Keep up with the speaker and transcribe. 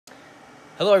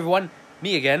Hello everyone,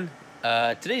 me again.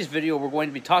 Today's video we're going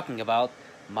to be talking about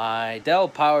my Dell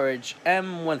PowerEdge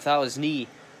M1000E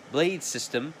blade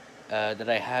system that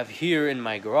I have here in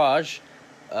my garage.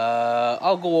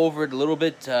 I'll go over it a little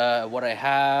bit, what I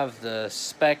have, the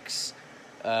specs,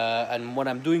 and what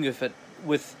I'm doing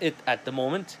with it at the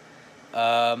moment.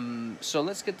 So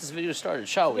let's get this video started,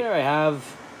 shall we? Here I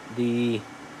have the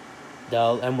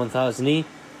Dell M1000E.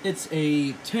 It's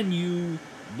a 10U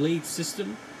blade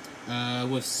system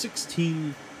with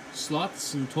 16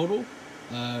 slots in total.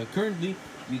 Currently,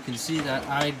 you can see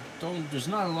that there's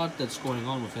not a lot that's going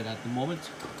on with it at the moment.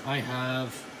 I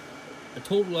have a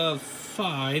total of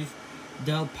 5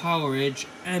 Dell PowerEdge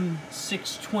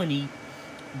M620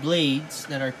 blades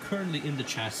that are currently in the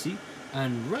chassis,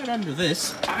 and right under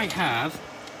this I have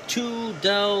 2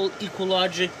 Dell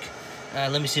EqualLogic,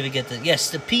 let me see if I get that, yes,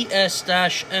 the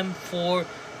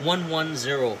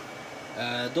PS-M4110.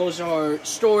 Those are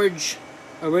storage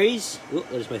arrays. Oh,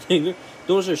 there's my finger.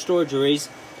 Those are storage arrays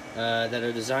that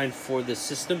are designed for this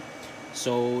system.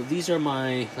 So these are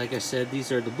my, like I said, these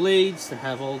are the blades that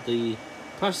have all the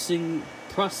processing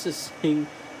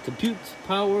compute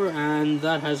power, and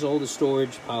that has all the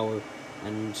storage power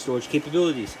and storage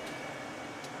capabilities.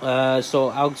 So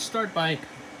I'll start by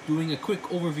doing a quick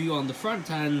overview on the front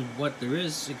and what there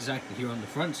is exactly here on the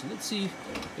front. So let's see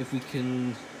if we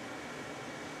can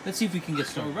get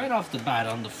started right off the bat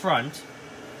on the front.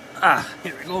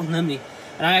 Here we go. And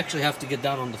I actually have to get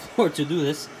down on the floor to do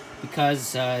this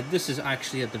because this is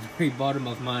actually at the very bottom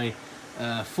of my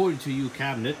 42U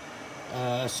cabinet.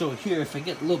 So here, if I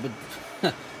get a little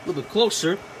bit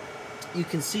closer, you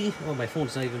can see. Oh, my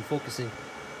phone's not even focusing.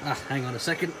 Hang on a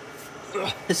second.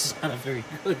 This is not a very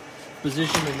good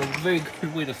position and a very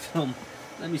good way to film.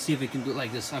 Let me see if we can do it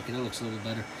like this. Okay, that looks a little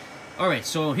better. All right,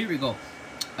 so here we go.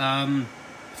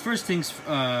 First things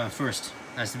first,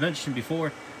 as mentioned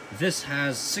before, this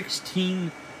has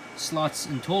 16 slots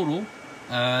in total.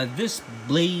 This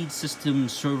blade system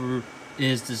server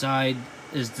is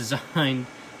designed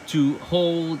to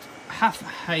hold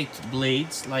half-height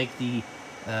blades like the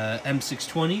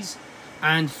M620s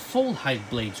and full-height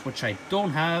blades, which I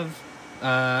don't have,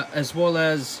 as well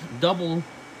as double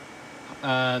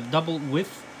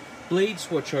width blades,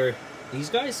 which are these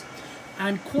guys,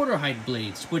 and quarter-height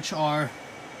blades, which are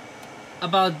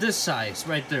about this size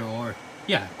right there, or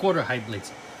yeah, quarter height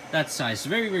blades, that size,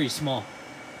 very, very small.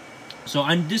 So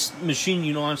on this machine,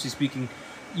 you know, honestly speaking,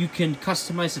 you can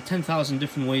customize it 10,000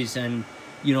 different ways, and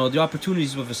you know, the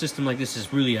opportunities with a system like this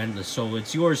is really endless. So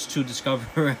it's yours to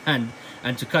discover and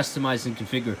to customize and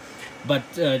configure. But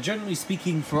generally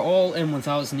speaking, for all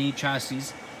M1000E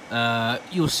chassis,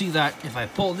 you'll see that if I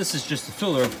pull, this is just a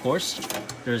filler, of course.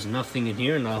 There's nothing in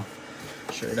here, and I'll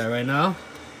show you that right now.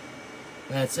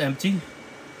 That's empty.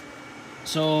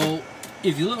 So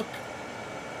if you look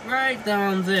right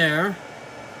down there,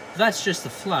 that's just a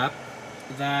flap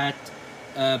that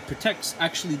protects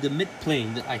actually the mid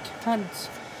plane. That I can't.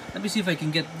 Let me see if I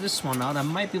can get this one out. I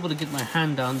might be able to get my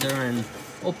hand down there and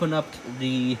open up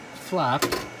the flap.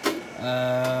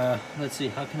 Let's see,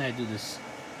 how can I do this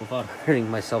without hurting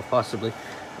myself possibly?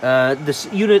 This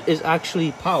unit is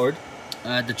actually powered.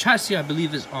 The chassis, I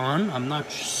believe, is on. I'm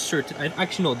not certain.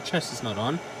 Actually, no, the chassis is not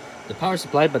on. The power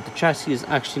supply, but the chassis is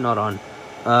actually not on.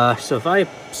 So if I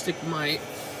stick my...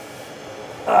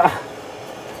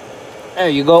 there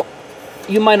you go.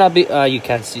 You might not be... you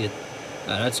can't see it.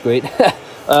 That's great.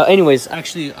 Anyways,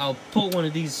 actually, I'll pull one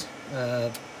of these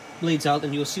blades out,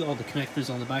 and you'll see all the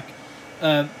connectors on the back.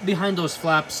 Behind those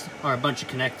flaps are a bunch of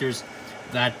connectors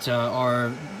that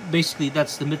are... Basically,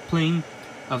 that's the mid-plane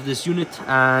of this unit,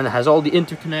 and has all the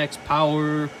interconnects,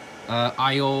 power,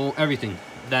 I/O, everything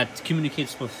that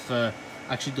communicates with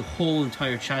actually the whole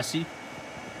entire chassis.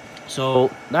 So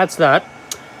that's that.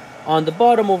 On the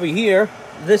bottom over here,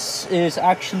 this is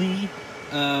actually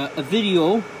a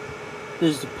video.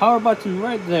 There's the power button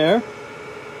right there,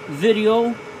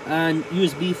 video, and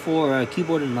USB for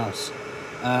keyboard and mouse,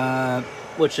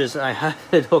 which is, I have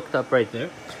it hooked up right there.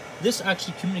 This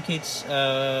actually communicates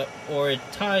or it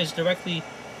ties directly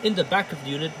in the back of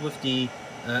the unit with the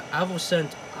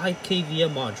AvoSent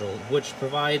IKVM module, which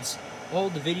provides all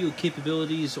the video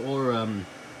capabilities, or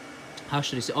how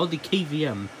should I say, all the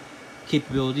KVM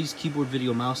capabilities, keyboard,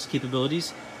 video, mouse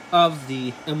capabilities of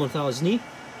the M1000E.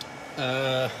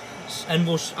 And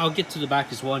I'll get to the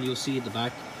back as well, and you'll see at the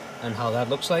back and how that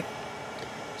looks like.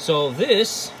 So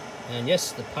this, and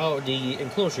yes, the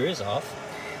enclosure is off.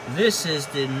 This is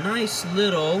the nice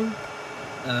little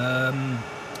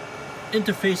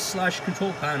interface /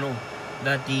 control panel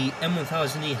that the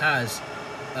M1000E has.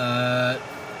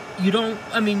 you don't,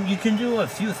 I mean, you can do a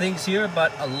few things here,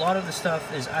 but a lot of the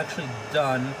stuff is actually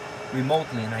done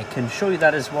remotely, and I can show you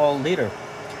that as well later.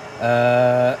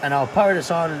 And I'll power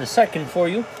this on in a second for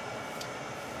you.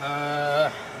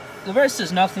 The rest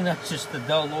is nothing. That's just the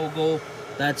Dell logo.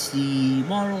 That's the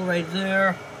model right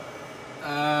there.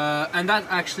 And that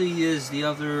actually is the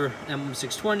other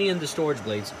M620 and the storage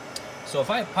blades. So if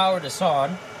I power this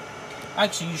on,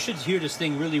 actually you should hear this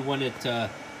thing really when it's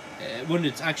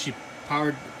actually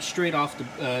powered straight off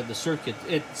the circuit.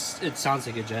 It sounds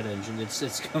like a jet engine. It's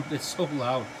so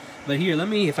loud. But here, let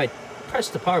me, if I press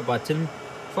the power button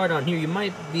far down here, you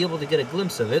might be able to get a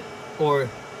glimpse of it, or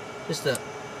just a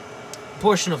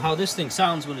portion of how this thing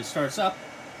sounds when it starts up.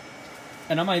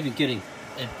 And I'm not even kidding.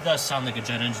 It does sound like a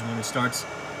jet engine when it starts.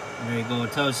 And there you go.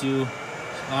 It tells you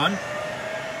it's on.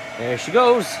 There she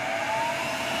goes.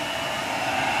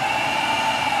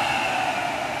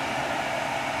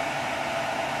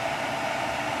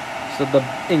 So the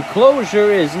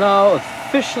enclosure is now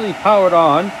officially powered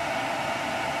on.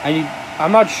 And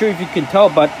I'm not sure if you can tell,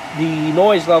 but the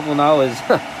noise level now is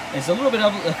it's a little bit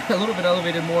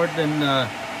elevated more than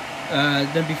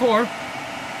before.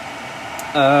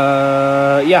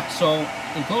 Yeah. So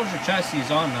enclosure chassis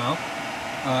is on now.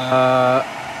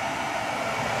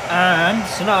 And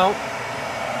so now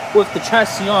with the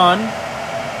chassis on,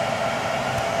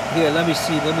 here, let me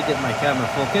see. Let me get my camera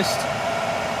focused.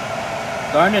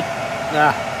 Darn it.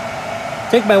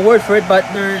 Take my word for it, but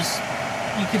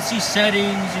you can see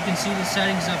settings, you can see the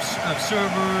settings of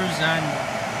servers and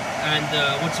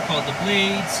what's it called, the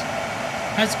blades.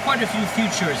 Has quite a few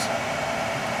features.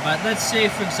 But let's say,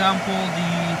 for example,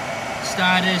 the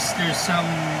status, there's some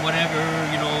whatever,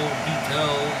 you know,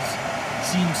 details,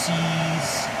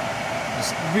 CMCs, the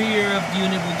rear of the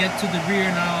unit, we'll get to the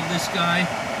rear now of this guy,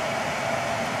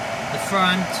 the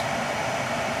front.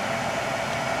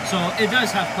 So it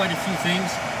does have quite a few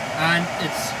things, and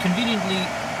it's conveniently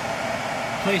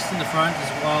placed in the front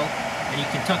as well, and you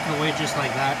can tuck it away just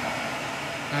like that.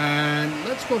 And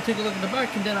let's go take a look at the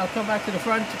back, and then I'll come back to the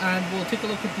front and we'll take a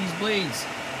look at these blades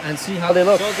and see how they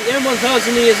look. So the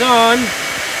M1000E is on.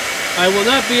 I will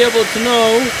not be able to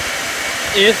know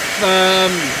if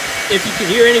you can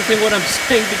hear anything what I'm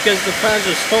saying, because the fans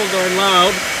are so darn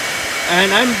loud,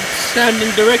 and I'm standing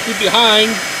directly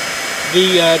behind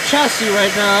the chassis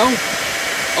right now.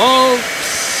 All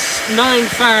 9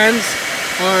 fans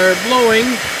are blowing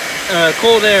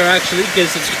cold air, actually,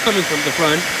 because it's coming from the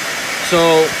front,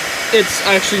 so it's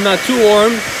actually not too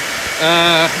warm.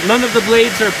 None of the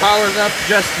blades are powered up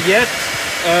just yet,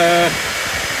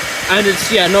 and it's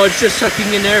just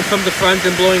sucking in air from the front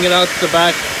and blowing it out the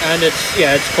back, and it's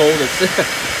cold. It's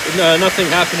nothing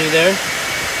happening there.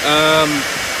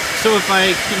 So if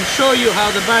I can show you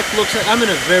how the back looks like, I'm in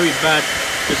a very bad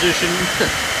position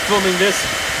filming this,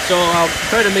 so I'll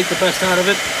try to make the best out of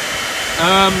it.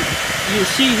 You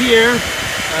see here,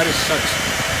 this sucks.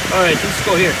 All right, let's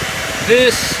go here.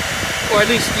 This, or at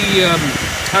least the,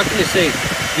 how can I say,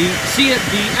 the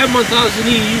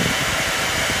M1000E,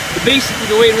 basically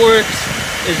the way it works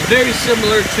is very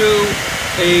similar to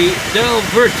a Dell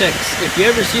Vertex. If you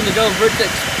ever seen the Dell Vertex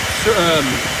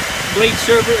blade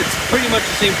server, it's pretty much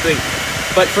the same thing.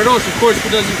 But for those, of course,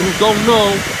 who don't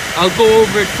know, I'll go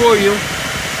over it for you.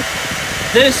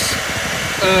 This,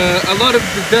 a lot of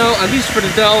the Dell, at least for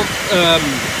the Dell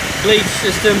blade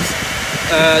systems,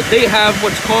 they have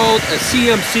what's called a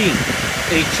CMC,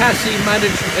 a chassis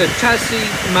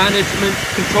management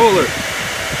controller,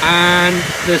 and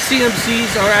the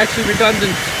CMCs are actually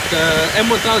redundant. The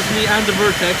M1000E and the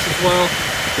Vertex as well,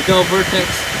 the Dell Vertex,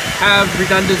 have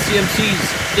redundant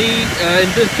CMCs. In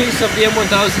the case of the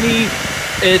M1000E,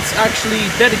 it's actually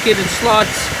dedicated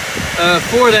slots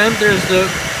for them. There's the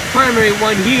primary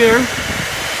one here,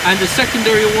 and the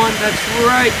secondary one that's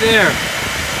right there.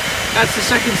 That's the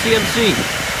second CMC.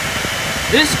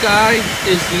 This guy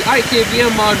is the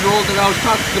IKVM module that I was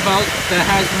talking about that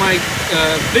has my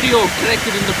video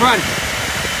connected in the front.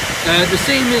 The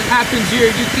same happens here.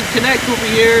 You can connect over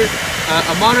here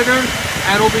a monitor,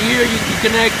 and over here you can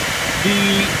connect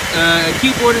the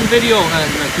keyboard and video,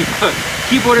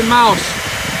 keyboard and mouse.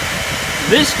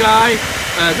 This guy,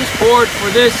 this board for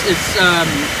this is,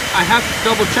 I have to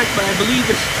double check, but I believe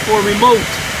it's for remote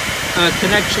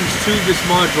connections to this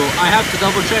module. I have to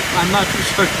double check, I'm not too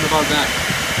certain about that.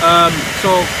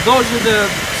 So those are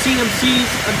the CMCs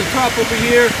at the top over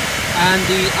here, and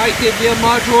the IKVM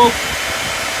module.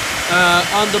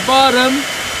 On the bottom,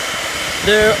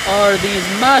 there are these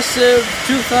massive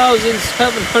 2,700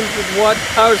 watt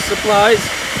power supplies,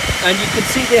 and you can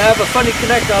see they have a funny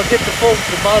connector. I'll get the phone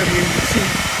to the bottom here, you can see.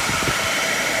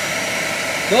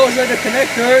 Those are the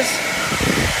connectors.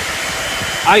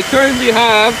 I currently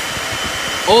have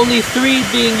only 3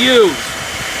 being used.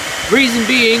 Reason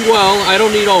being, well, I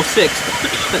don't need all 6.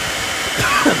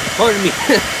 Pardon me.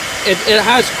 It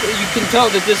has, you can tell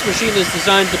that this machine is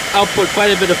designed to output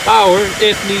quite a bit of power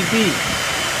if need be.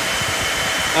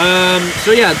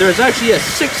 So yeah, there's actually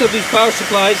 6 of these power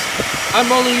supplies. I'm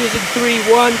only using 3,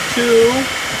 1, 2,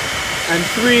 and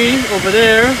 3 over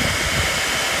there.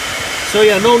 So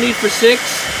yeah, no need for 6.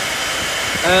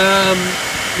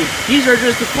 These are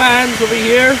just the fans over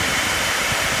here.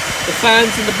 The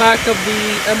fans in the back of the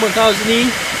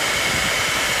M1000E.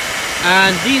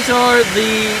 And these are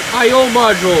the I/O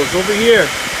modules over here.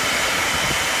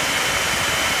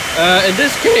 In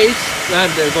this case,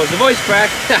 and there goes the voice crack.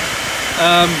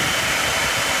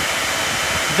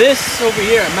 This over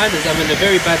here, man, I'm in a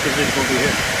very bad position over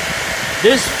here.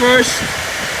 This first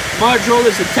module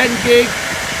is a 10 gig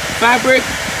fabric.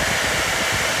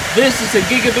 This is a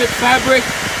gigabit fabric,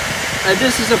 and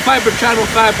this is a fiber channel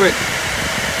fabric.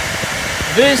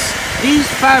 These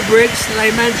fabrics that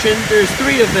I mentioned, there's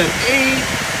 3 of them, A,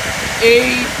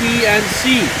 B, and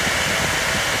C.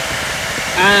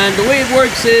 And the way it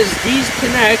works is these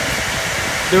connect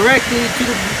directly to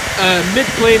the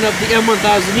mid-plane of the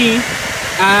M1000E,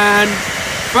 and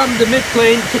from the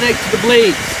mid-plane connect to the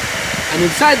blades. And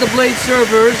inside the blade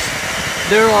servers,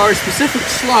 there are specific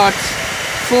slots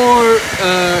for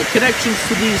connections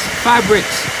to these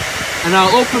fabrics. And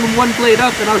I'll open one blade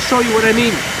up and I'll show you what I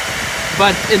mean.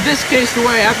 But in this case, the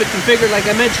way I have it configured, like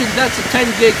I mentioned, that's a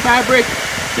 10 gig fabric,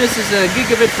 this is a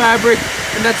gigabit fabric,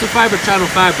 and that's a fiber channel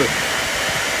fabric.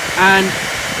 And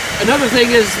another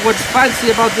thing is, what's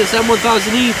fancy about this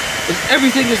M1000E is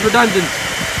everything is redundant.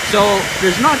 So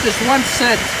there's not just one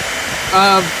set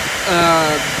of,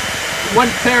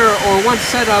 one pair or one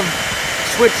set of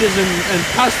switches and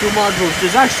pass-through modules.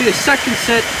 There's actually a second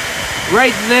set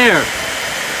right there.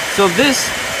 So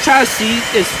this chassis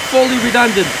is fully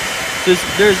redundant.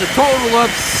 There's a total of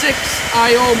 6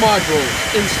 I/O modules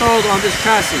installed on this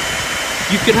chassis.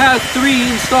 You can have 3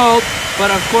 installed, but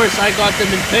of course I got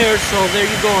them in pairs, so there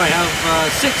you go. I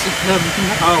have 6 of them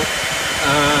now.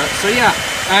 So yeah,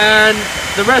 and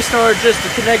the rest are just the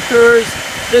connectors.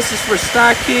 This is for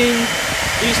stacking.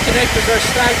 These connectors are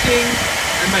stacking,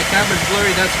 and my camera's blurry.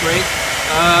 That's great.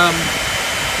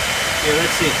 Here,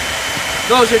 let's see.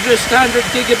 Those are just standard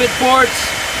gigabit ports.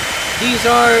 These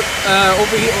are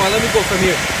over here. Well, let me go from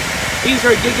here. These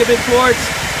are gigabit ports.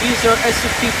 These are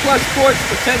SFP plus ports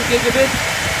for 10 gigabit.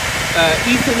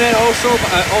 Ethernet also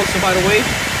by the way.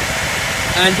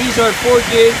 And these are 4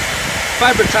 gig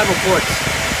fiber channel ports.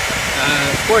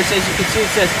 Of course, as you can see,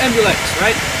 it says Emulex,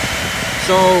 right?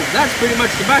 So that's pretty much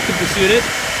the back of this unit.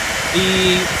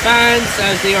 The fans,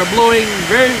 as they are blowing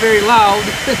very, very loud.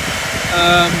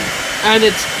 And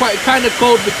it's kind of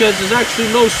cold because there's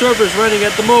actually no servers running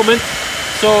at the moment.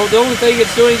 So the only thing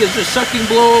it's doing is just sucking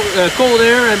cold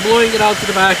air and blowing it out to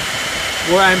the back,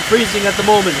 where I'm freezing at the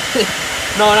moment.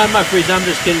 No, I'm not freezing, I'm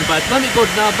just kidding. But let me go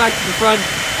now back to the front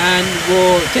and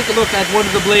we'll take a look at one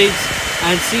of the blades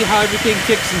and see how everything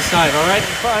kicks inside, alright?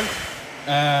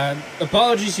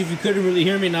 Apologies if you couldn't really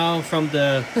hear me now from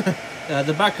the,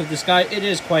 the back of this guy. It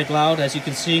is quite loud, as you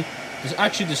can see.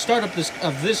 Actually, the startup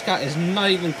of this guy is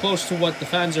not even close to what the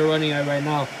fans are running at right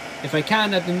now. If I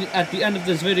can, at the end of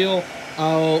this video,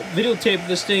 I'll videotape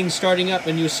this thing starting up,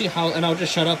 and you'll see how. And I'll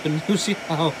just shut up, and you'll see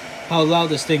how loud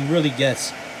this thing really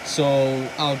gets. So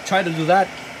I'll try to do that.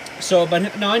 So,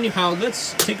 but now anyhow,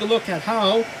 let's take a look at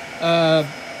how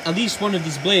at least one of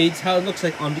these blades, how it looks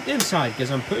like on the inside,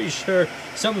 because I'm pretty sure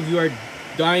some of you are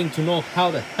dying to know how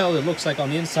the hell it looks like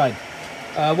on the inside.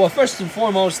 Well, first and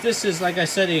foremost, this is, like I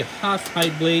said, a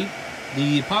half-height blade.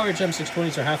 The PowerEdge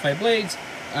M620s are half-height blades,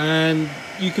 and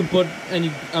you can put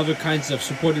any other kinds of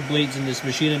supported blades in this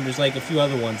machine, and there's like a few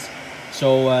other ones.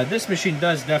 So this machine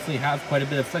does definitely have quite a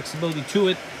bit of flexibility to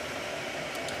it.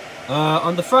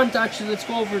 On the front, actually, let's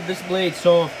go over this blade.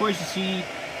 So, of course, you see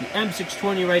the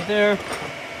M620 right there.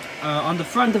 On the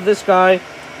front of this guy,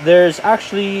 there's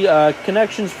actually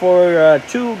connections for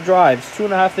 2 drives,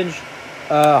 2.5-inch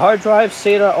hard drive,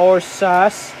 SATA or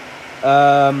SAS.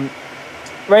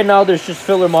 Right now there's just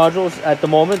filler modules at the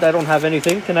moment. I don't have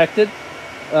anything connected.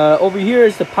 Over here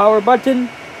is the power button.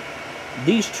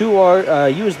 These 2 are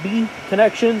USB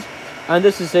connections, and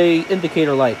this is a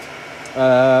indicator light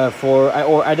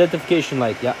or identification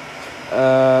light. Yeah.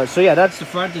 So yeah, that's the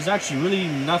front. There's actually really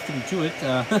nothing to it,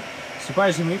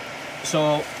 surprisingly.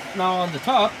 So now on the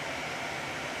top,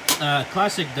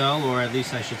 classic Dell, or at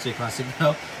least I should say classic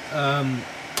Dell,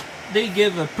 they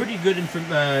give a pretty good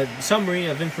summary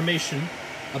of information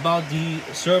about the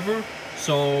server.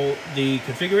 So the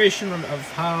configuration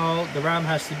of how the RAM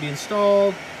has to be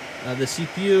installed, the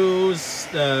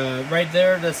CPUs, right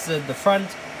there, that's the front,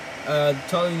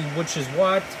 telling you which is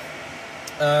what.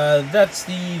 That's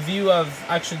the view of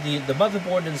actually the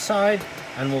motherboard inside,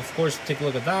 and we'll of course take a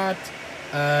look at that.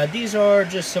 These are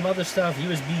just some other stuff: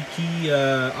 USB key,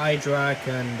 iDRAC,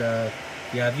 and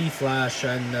yeah, V-Flash,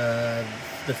 and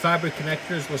the fabric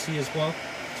connectors we'll see as well.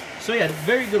 So yeah,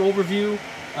 very good overview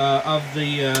of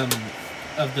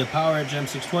the PowerEdge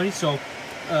M620. So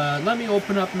let me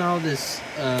open up now this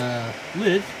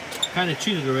lid. Kind of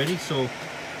cheated already, so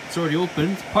it's already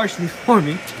opened partially for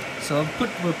me. So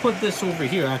we'll put this over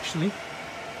here actually,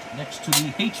 next to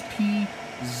the HP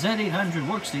Z800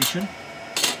 workstation.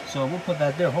 So we'll put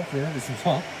that there. Hopefully that doesn't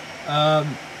fall.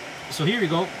 So here we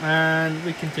go, and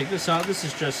we can take this out. This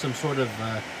is just some sort of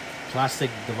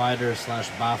plastic divider slash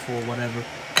baffle, whatever.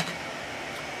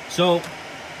 So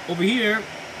over here,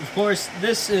 of course,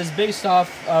 this is based off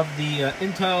of the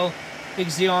Intel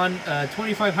Xeon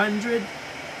 2500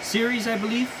 series, I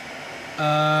believe.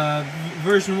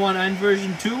 Version 1 and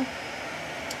version 2.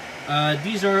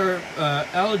 These are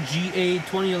LGA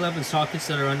 2011 sockets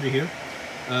that are under here.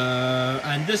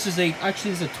 And this is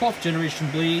actually is a 12th generation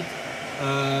blade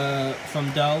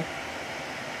from Dell.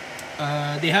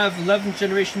 They have 11th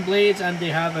generation blades, and they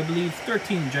have, I believe,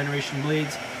 13th generation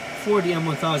blades for the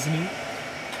M1000E.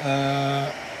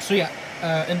 So yeah,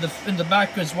 in the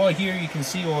back as well here you can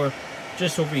see, or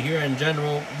just over here in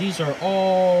general, these are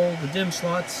all the DIMM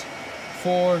slots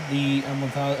for the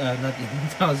M1000, not the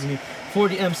M1000E, for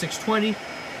the M620.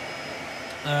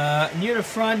 Near the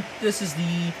front, this is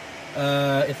the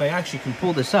if I actually can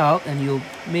pull this out, and you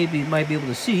might be able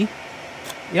to see.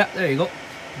 Yeah, there you go.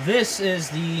 This is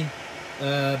the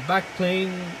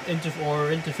backplane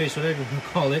interface, whatever you can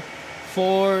call it,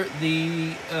 for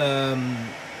the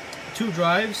 2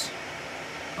 drives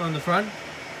on the front,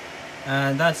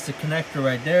 and that's the connector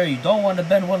right there. You don't want to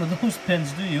bend one of those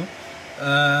pins, do you?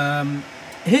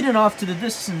 Hidden off to the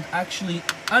distance, actually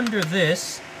under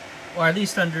this, or at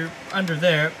least under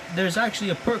there, there's actually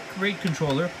a PERC rate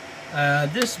controller.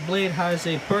 This blade has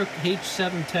a PERC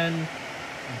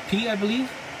H710P, I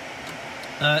believe,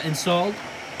 installed.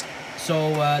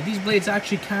 So these blades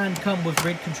actually can come with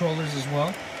rate controllers as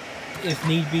well, if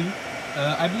need be.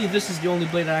 I believe this is the only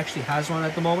blade that actually has one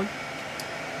at the moment.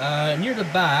 Near the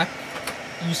back,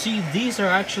 you see these are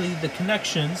actually the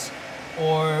connections,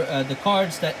 or the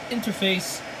cards that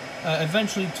interface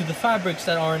eventually to the fabrics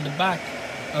that are in the back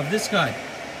of this guy.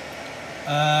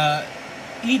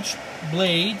 Each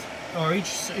blade, or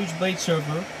each blade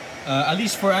server, at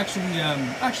least for actually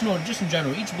no, just in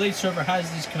general, each blade server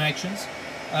has these connections.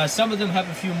 Some of them have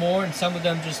a few more, and some of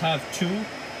them just have 2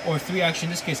 or 3. Actually,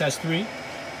 in this case, has 3.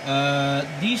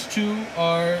 These 2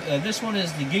 are. This one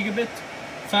is the gigabit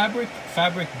fabric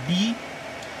B.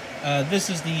 This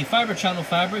is the fiber channel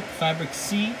fabric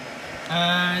C,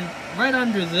 and right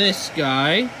under this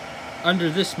guy, under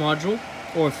this module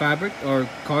or fabric or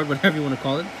card, whatever you want to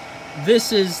call it,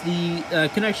 this is the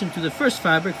connection to the first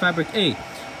fabric A.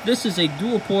 This is a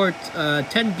dual port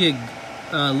 10 gig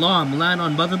LAN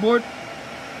on motherboard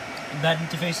that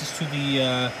interfaces to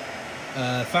the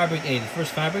fabric A, the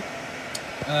first fabric.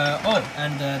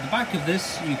 And the back of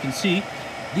this, you can see,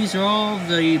 these are all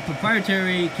the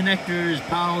proprietary connectors,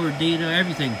 power, data,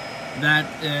 everything that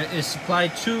is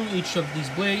supplied to each of these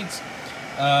blades,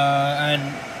 and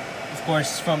of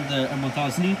course from the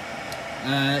M1000E.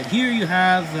 Here you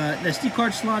have an SD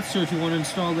card slot, so if you want to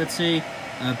install, let's say,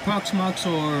 Proxmox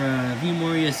or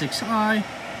vMoria 6i,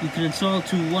 you can install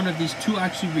to one of these 2,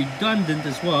 actually redundant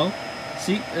as well.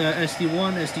 See,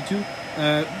 SD1, SD2,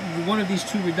 one of these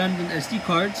 2 redundant SD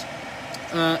cards.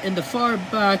 In the far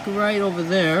back, right over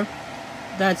there,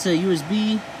 that's a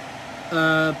USB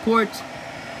port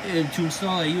to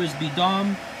install a USB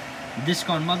DOM, disk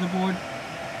on motherboard.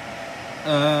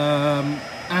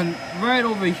 And right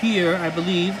over here, I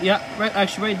believe, yeah,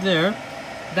 right there,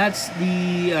 that's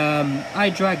the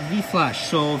iDRAC V-Flash.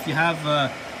 So if you have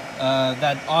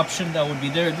that option, that would be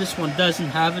there. This one doesn't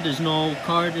have it. There's no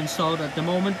card installed at the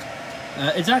moment.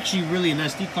 It's actually really an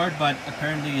SD card, but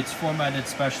apparently it's formatted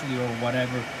specially or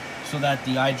whatever so that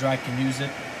the iDRAC can use it.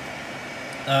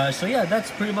 So yeah, that's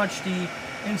pretty much the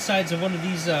insides of one of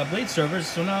these blade servers.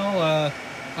 So now I'll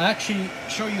actually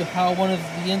show you how one of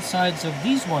the insides of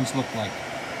these ones look like.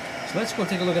 So let's go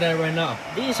take a look at that right now.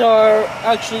 These are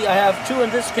actually, I have 2 in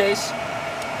this case.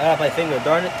 I have my finger,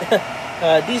 darn it.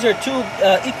 These are 2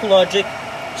 EqualLogic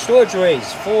storage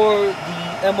arrays for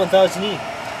the M1000E.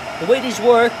 The way these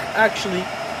work, actually,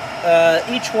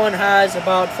 each one has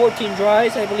about 14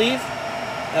 drives, I believe,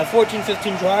 14,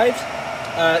 15 drives.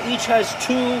 Each has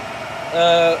two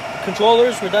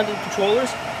controllers, redundant controllers.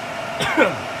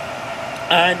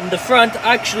 And in the front,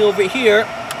 actually over here,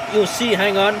 you'll see,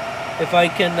 hang on, if I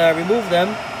can remove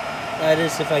them. That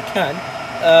is, if I can.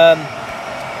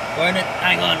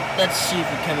 Hang on, let's see if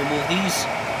we can remove these.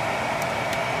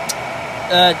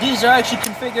 These are actually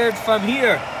configured from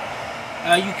here.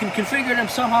 You can configure them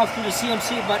somehow through the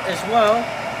CMC, but as well,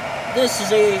 this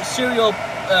is a serial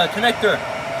connector,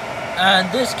 and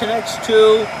this connects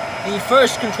to the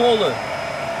first controller,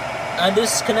 and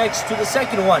this connects to the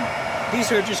second one.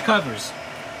 These are just covers,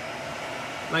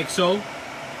 like so,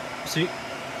 see?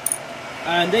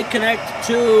 And they connect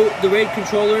to the RAID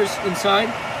controllers inside,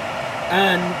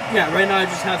 and yeah, right now I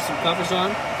just have some covers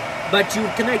on, but you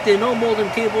connect a no modem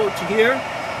cable to here,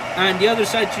 and the other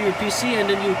side to your PC, and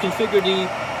then you configure the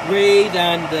RAID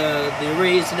and the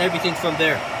arrays and everything from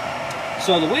there.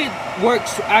 So the way it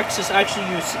works to access, actually,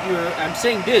 I'm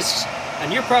saying discs,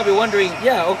 and you're probably wondering,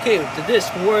 yeah, okay, the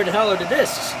disc, where the hell are the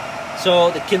discs? So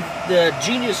the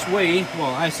genius way,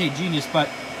 well, I say genius, but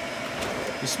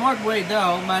the smart way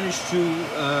Dell managed to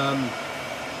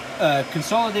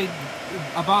consolidate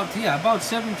about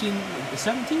 17,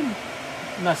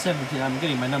 not 17, I'm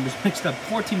getting my numbers mixed up,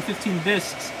 14, 15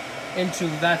 discs into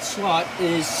that slot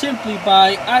is simply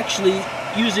by actually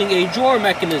using a drawer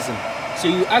mechanism. So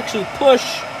you actually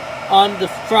push on the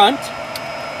front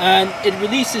and it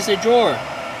releases a drawer.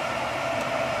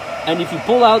 And if you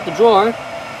pull out the drawer,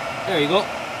 there you go.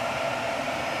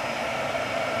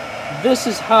 This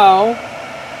is how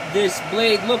this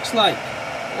blade looks like,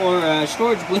 or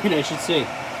storage blade I should say.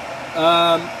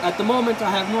 At the moment I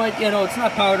have no idea, no, it's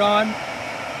not powered on.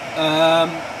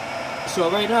 So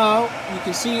right now you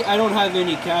can see I don't have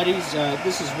any caddies.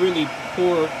 This is really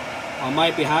poor on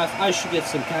my behalf. I should get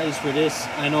some caddies for this,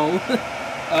 I know.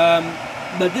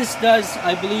 But this does,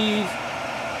 I believe,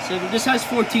 this has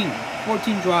 14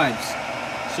 drives.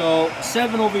 So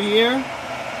 7 over here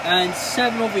and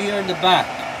 7 over here in the back.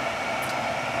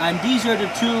 And these are the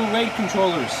two RAID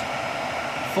controllers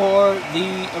for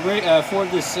the array, for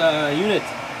this unit.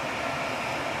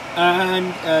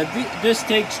 And this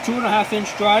takes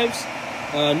 2.5-inch drives,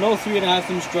 no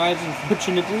 3.5-inch drives,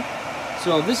 unfortunately.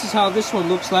 So this is how this one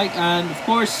looks like, and of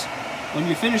course, when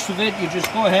you're finished with it, you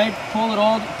just go ahead, pull it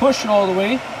all, push it all the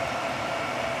way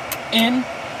in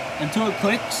until it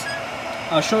clicks.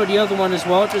 I'll show you the other one as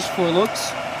well, just for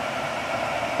looks.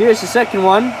 Here's the second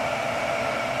one.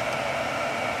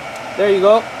 There you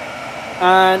go.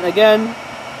 And again,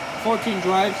 14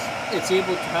 drives it's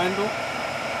able to handle,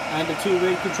 and the two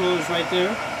RAID controllers right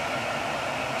there.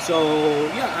 So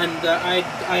yeah, and I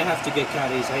have to get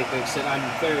caddies. Like I said, I'm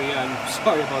sorry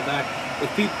about that.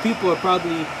 If people are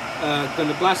probably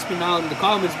gonna blast me now in the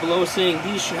comments below saying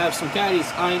these should have some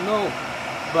caddies, I know,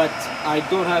 but I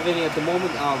don't have any at the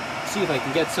moment. I'll see if I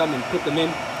can get some and put them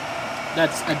in.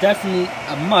 That's definitely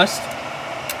a must.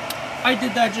 I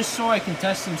did that just so I can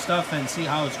test some stuff and see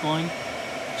how it's going.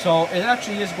 So it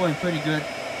actually is going pretty good.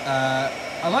 A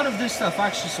lot of this stuff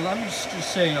actually, so let me just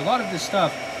say, a lot of this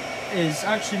stuff is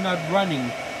actually not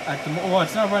running at the well,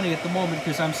 it's not running at the moment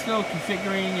because I'm still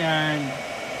configuring and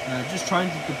just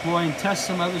trying to deploy and test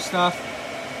some other stuff.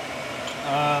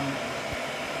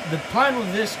 The plan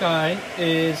with this guy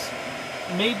is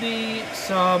maybe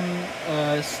some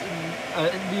an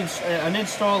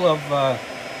install of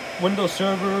Windows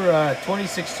Server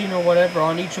 2016 or whatever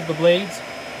on each of the blades,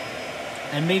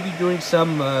 and maybe doing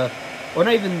some or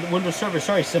not even Windows Server,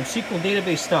 sorry, some SQL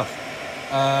database stuff.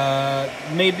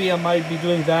 Maybe I might be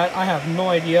doing that. I have no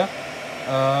idea.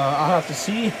 I'll have to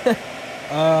see.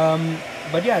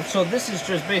 But yeah, so this is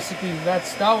just basically that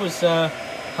was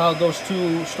how those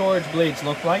two storage blades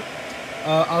look like.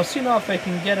 I'll see now if I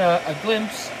can get a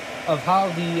glimpse of how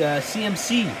the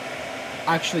CMC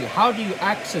actually, how do you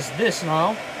access this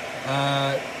now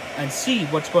and see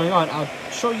what's going on. I'll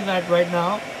show you that right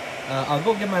now. I'll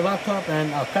go get my laptop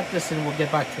and I'll cut this and we'll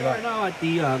get back to that. Right now at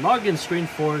the login screen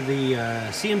for the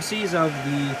CMCs of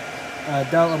the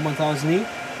Dell M1000E.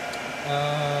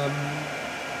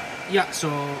 Yeah, so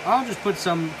I'll just put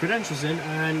some credentials in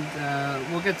and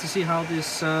we'll get to see how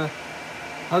this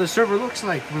how the server looks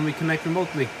like when we connect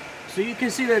remotely. So you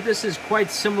can see that this is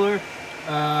quite similar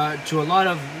to a lot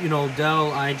of, you know,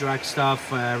 Dell iDRAC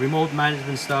stuff, remote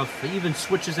management stuff, even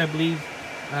switches I believe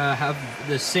have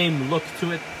the same look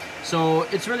to it. So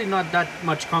it's really not that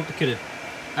much complicated.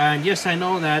 And yes, I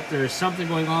know that there's something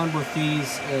going on with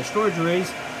these storage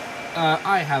arrays.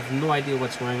 I have no idea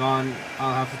what's going on.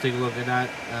 I'll have to take a look at that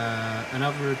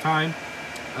another time.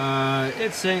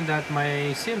 It's saying that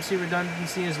my CMC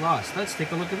redundancy is lost. Let's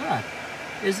take a look at that.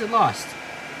 Is it lost?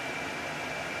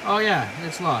 Oh yeah,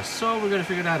 it's lost. So we're gonna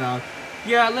figure that out.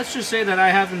 Yeah, let's just say that I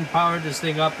haven't powered this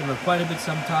thing up in quite a bit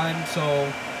some time.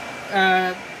 So,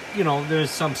 you know, there's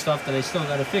some stuff that I still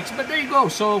gotta fix. But there you go.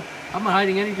 So I'm not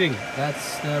hiding anything.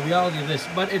 That's the reality of this.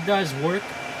 But it does work.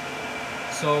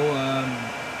 So,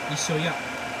 yeah.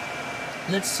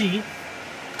 Let's see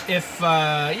if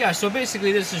yeah. So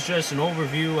basically, this is just an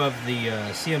overview of the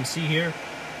CMC here.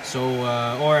 So,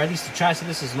 or at least the chassis.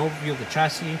 This is an overview of the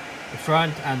chassis, the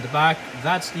front and the back.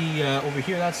 That's the over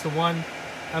here. That's the one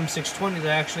M620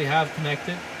 that I actually have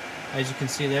connected. As you can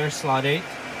see there, slot 8,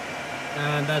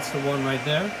 and that's the one right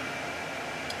there.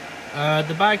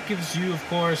 The back gives you, of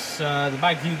course, the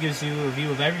back view gives you a view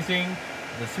of everything.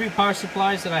 The 3 power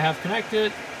supplies that I have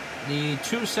connected, the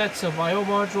 2 sets of I/O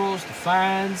modules, the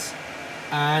fans,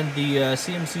 and the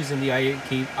CMCs and the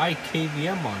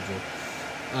IKVM module.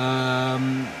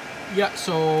 Yeah,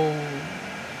 so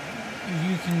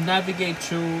you can navigate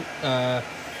through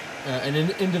an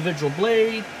individual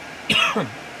blade.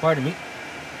 Pardon me.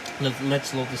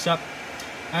 Let's load this up,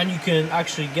 and you can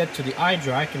actually get to the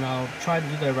iDRAC, and I'll try to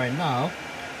do that right now.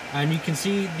 And you can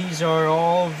see these are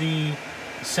all the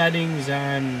settings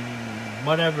and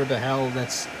whatever the hell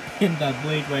that's in that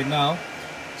blade right now.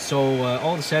 So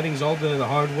all the settings, all the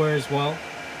hardware as well,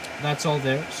 that's all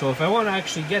there. So if I want to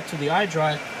actually get to the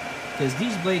iDRAC, because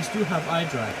these blades do have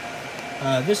iDRAC.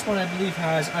 This one I believe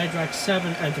has iDRAC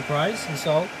 7 Enterprise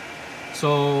installed.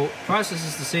 So process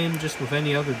is the same just with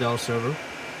any other Dell server.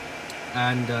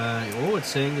 And oh, it's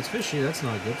saying it's fishy. That's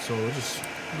not good. So we'll just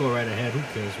go right ahead. Who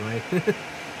cares, right?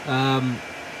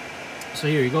 So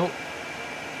here you go.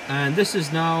 And this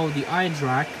is now the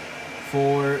iDRAC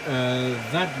for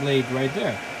that blade right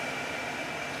there.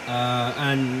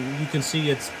 And you can see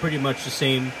it's pretty much the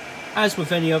same as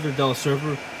with any other Dell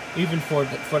server. Even for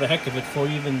the heck of it, for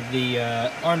even the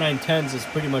R910s is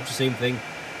pretty much the same thing.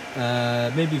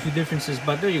 Maybe a few differences,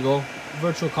 but there you go.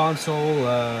 Virtual console,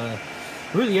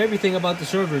 really everything about the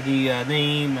server, the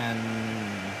name, and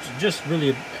just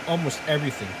really almost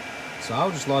everything. So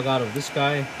I'll just log out of this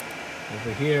guy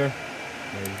over here.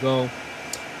 There you go.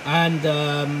 And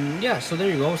yeah, so there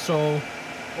you go. So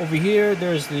over here,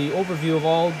 there's the overview of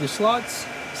all the slots,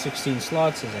 16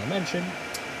 slots as I mentioned.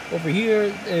 Over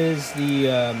here is the,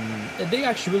 they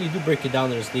actually really do break it down.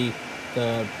 There's the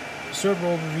server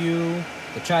overview,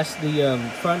 the chassis, the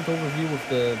front overview with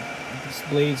the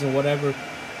blades and whatever.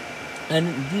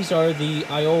 And these are the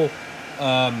I/O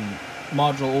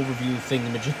module overview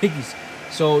thingamajiggies.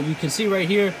 So you can see right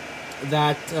here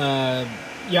that,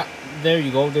 yeah, there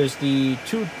you go. There's the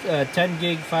 2 10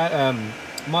 gig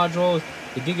modules,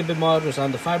 the gigabit modules,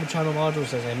 and the fiber channel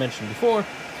modules, as I mentioned before.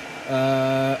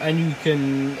 And you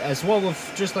can, as well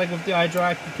with just like with the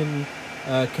iDRAC, you can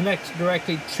connect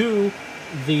directly to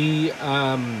the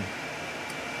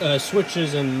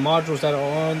switches and modules that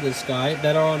are on this guy.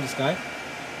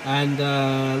 And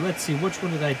let's see, which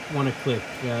one did I want to click?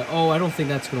 Oh, I don't think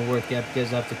that's going to work yet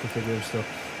because I have to configure them still.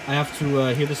 I have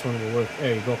to, here, this one will work.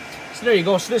 There you go. So there you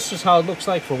go. So this is how it looks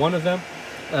like for one of them,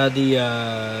 the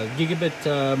gigabit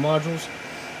modules.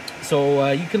 So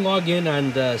you can log in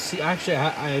and see. Actually,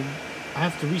 I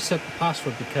have to reset the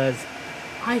password because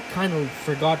I kind of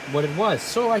forgot what it was.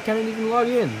 So I can't even log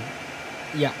in.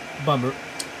 Yeah, bummer.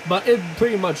 But it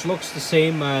pretty much looks the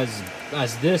same as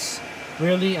this,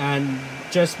 really, and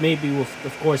just maybe with,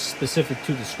 of course, specific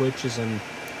to the switches and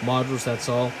modules. That's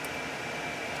all.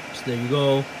 So there you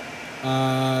go.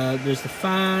 There's the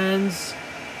fans.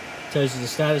 Tells you the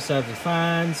status of the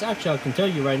fans. Actually, I can tell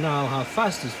you right now how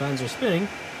fast these fans are spinning.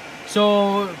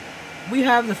 So we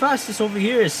have the fastest over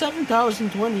here is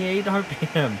 7,028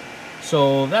 RPM.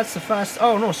 So that's the fast.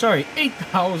 Oh no, sorry,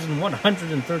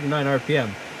 8,139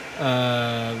 RPM.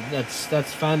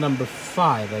 That's fan number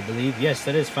 5, I believe. Yes,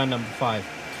 that is fan number 5.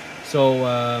 So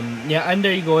yeah, and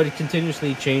there you go. It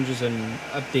continuously changes and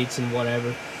updates and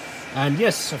whatever. And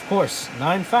yes, of course,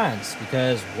 9 fans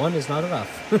because 1 is not enough.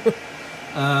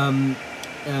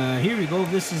 Here we go.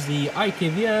 This is the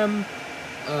IKVM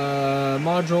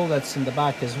module that's in the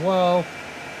back as well.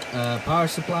 Power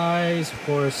supplies, of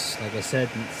course, like I said,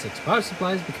 6 power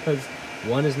supplies because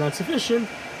 1 is not sufficient.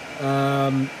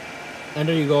 And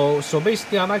there you go. So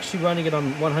basically, I'm actually running it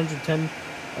on 110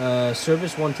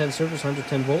 service, 110 service,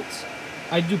 110 volts.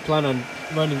 I do plan on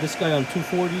running this guy on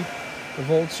 240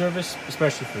 volt service,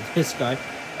 especially for this guy.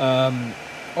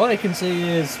 All I can say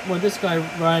is when this guy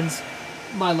runs,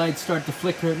 my lights start to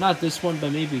flicker. Not this one,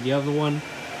 but maybe the other one.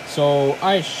 So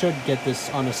I should get this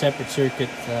on a separate circuit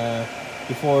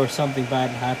before something bad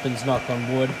happens, knock on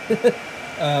wood.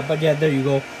 But yeah, there you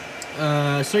go.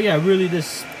 So yeah, really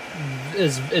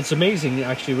it's amazing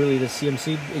actually, really, the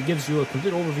CMC. It gives you a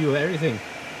complete overview of everything.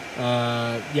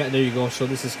 Yeah, there you go. So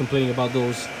this is complaining about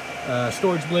those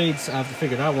storage blades. I have to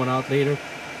figure that one out later.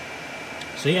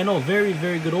 So yeah, no, very,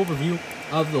 very good overview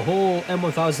of the whole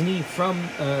M1000E from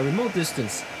remote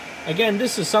distance. Again,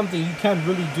 this is something you can't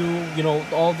really do, you know,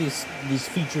 all these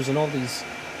features and all these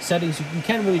settings. You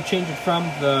can't really change it from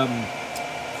the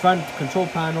front control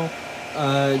panel.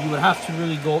 You would have to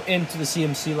really go into the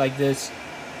CMC like this,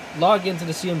 log into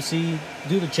the CMC,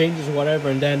 do the changes or whatever,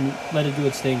 and then let it do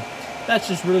its thing. That's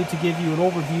just really to give you an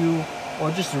overview,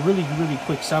 or just a really, really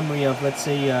quick summary of, let's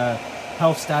say,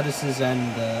 health statuses and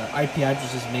IP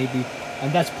addresses maybe,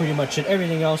 and that's pretty much it.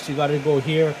 Everything else you got to go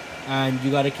here and you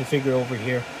got to configure over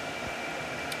here.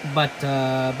 But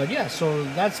yeah, so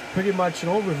that's pretty much an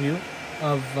overview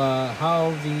of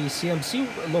how the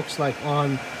CMC looks like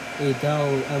on a Dell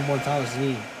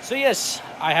M1000E. So yes,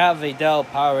 I have a Dell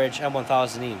PowerEdge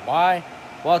M1000E. Why?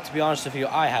 Well, to be honest with you,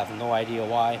 I have no idea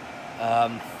why.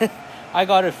 I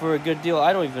got it for a good deal.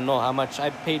 I don't even know how much.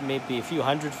 I paid maybe a few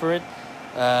hundred for it,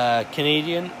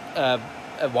 Canadian, a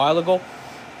while ago.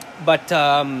 But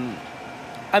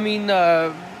I mean,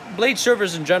 blade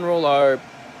servers in general are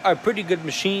pretty good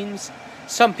machines.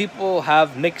 Some people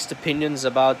have mixed opinions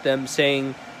about them,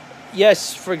 saying,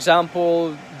 yes, for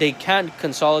example, they can't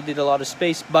consolidate a lot of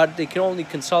space, but they can only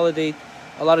consolidate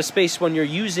a lot of space when you're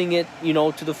using it, you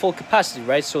know, to the full capacity,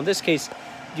 right? So in this case,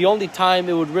 the only time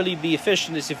it would really be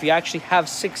efficient is if you actually have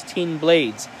 16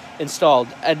 blades installed.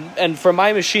 And for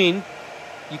my machine,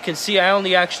 you can see I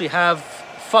only actually have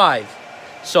 5.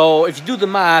 So if you do the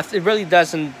math, it really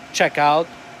doesn't check out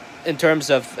in terms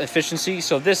of efficiency.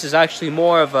 So this is actually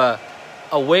more of a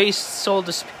waste, so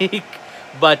to speak.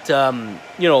 But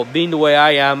you know, being the way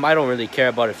I am, I don't really care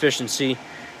about efficiency.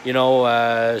 You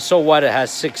know, so what? It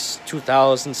has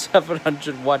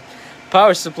 2,700 watt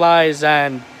power supplies,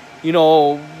 and you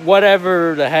know,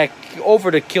 whatever the heck, over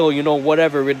the kill, you know,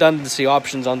 whatever redundancy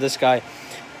options on this guy.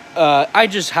 I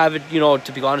just have it, you know,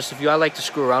 to be honest with you, I like to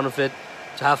screw around with it,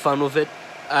 to have fun with it,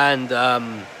 and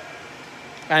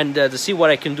to see what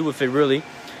I can do with it, really.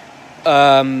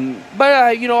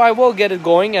 But you know, I will get it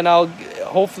going, and I'll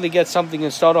hopefully get something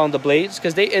installed on the blades,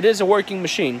 because it is a working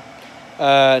machine.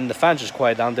 And the fan's just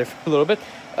quiet down there for a little bit.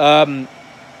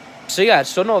 So yeah,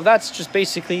 so no, that's just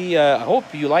basically, I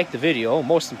hope you liked the video,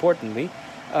 most importantly.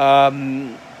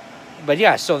 But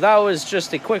yeah, so that was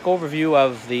just a quick overview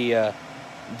of the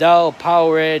Dell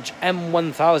PowerEdge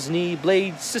M1000E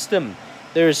blade system.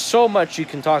 There's so much you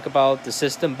can talk about the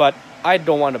system, but I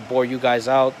don't want to bore you guys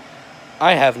out.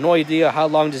 I have no idea how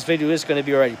long this video is going to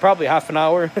be already. Probably half an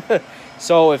hour.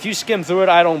 So if you skim through it,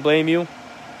 I don't blame you.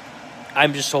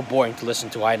 I'm just so boring to listen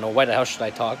to. I know. Why the hell should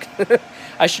I talk?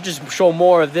 I should just show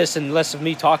more of this and less of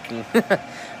me talking.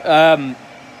 But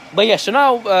yeah, so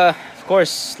now, of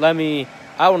course, I don't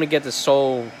want to get this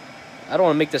so... I don't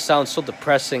want to make this sound so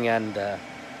depressing and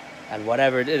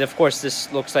whatever. Of course, this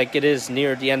looks like it is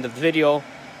near the end of the video.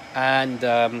 And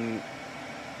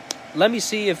let me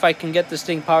see if I can get this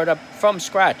thing powered up from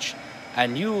scratch.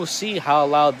 And you will see how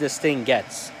loud this thing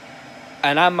gets.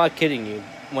 And I'm not kidding you.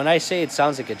 When I say it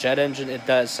sounds like a jet engine, it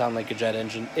does sound like a jet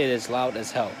engine. It is loud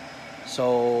as hell.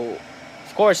 So,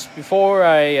 of course, before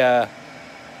I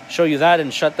show you that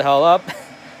and shut the hell up,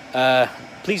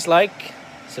 please like,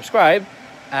 subscribe,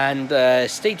 and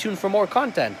stay tuned for more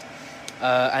content.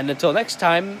 And until next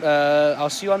time, I'll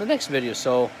see you on the next video.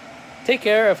 So, take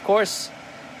care, of course,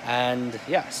 and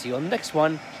yeah, see you on the next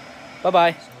one.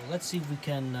 Bye-bye. So, let's see if we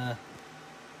can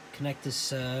connect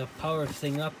this power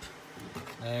thing up.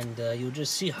 And you'll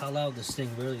just see how loud this thing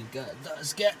really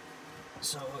does get.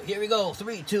 So here we go,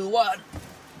 3, 2, 1,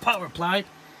 power applied,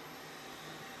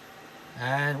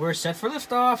 and we're set for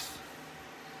liftoff.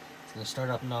 It's gonna start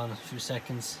up now in a few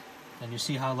seconds, and you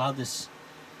see how loud this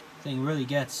thing really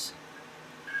gets.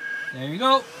 There you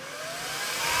go.